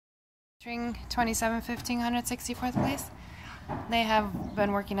String 2715 164th place. They have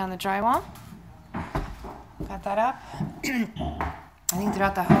been working on the drywall. Got that up. I think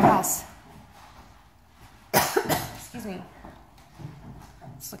throughout the whole house. Excuse me.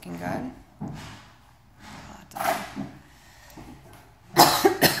 It's looking good.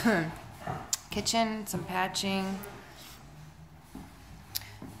 Kitchen, some patching.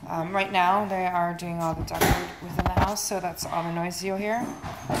 Right now they are doing all the ductwork within the house, so that's all the noise you'll hear.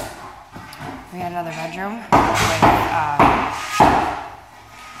 We had another bedroom with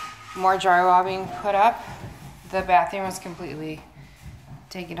more drywall being put up. The bathroom was completely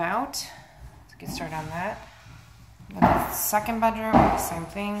taken out. Let's get started on that. And the second bedroom, same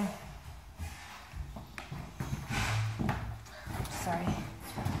thing. Sorry.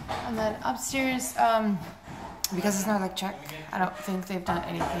 And then upstairs, because it's not electric, I don't think they've done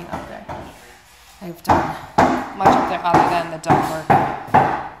anything up there. They've done much up there other than the ductwork.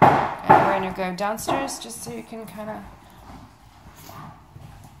 And we're going to go downstairs just so you can kind of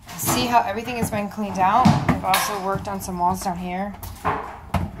see how everything has been cleaned out. We've also worked on some walls down here.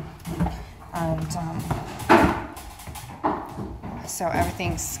 And so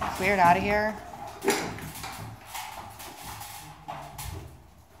everything's cleared out of here.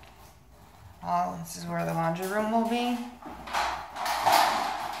 This is where the laundry room will be.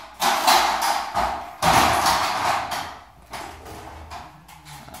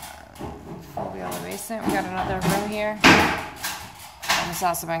 Full view of the basement. We got another room here. And it's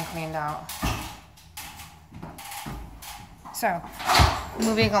also been cleaned out. So,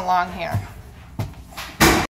 moving along here.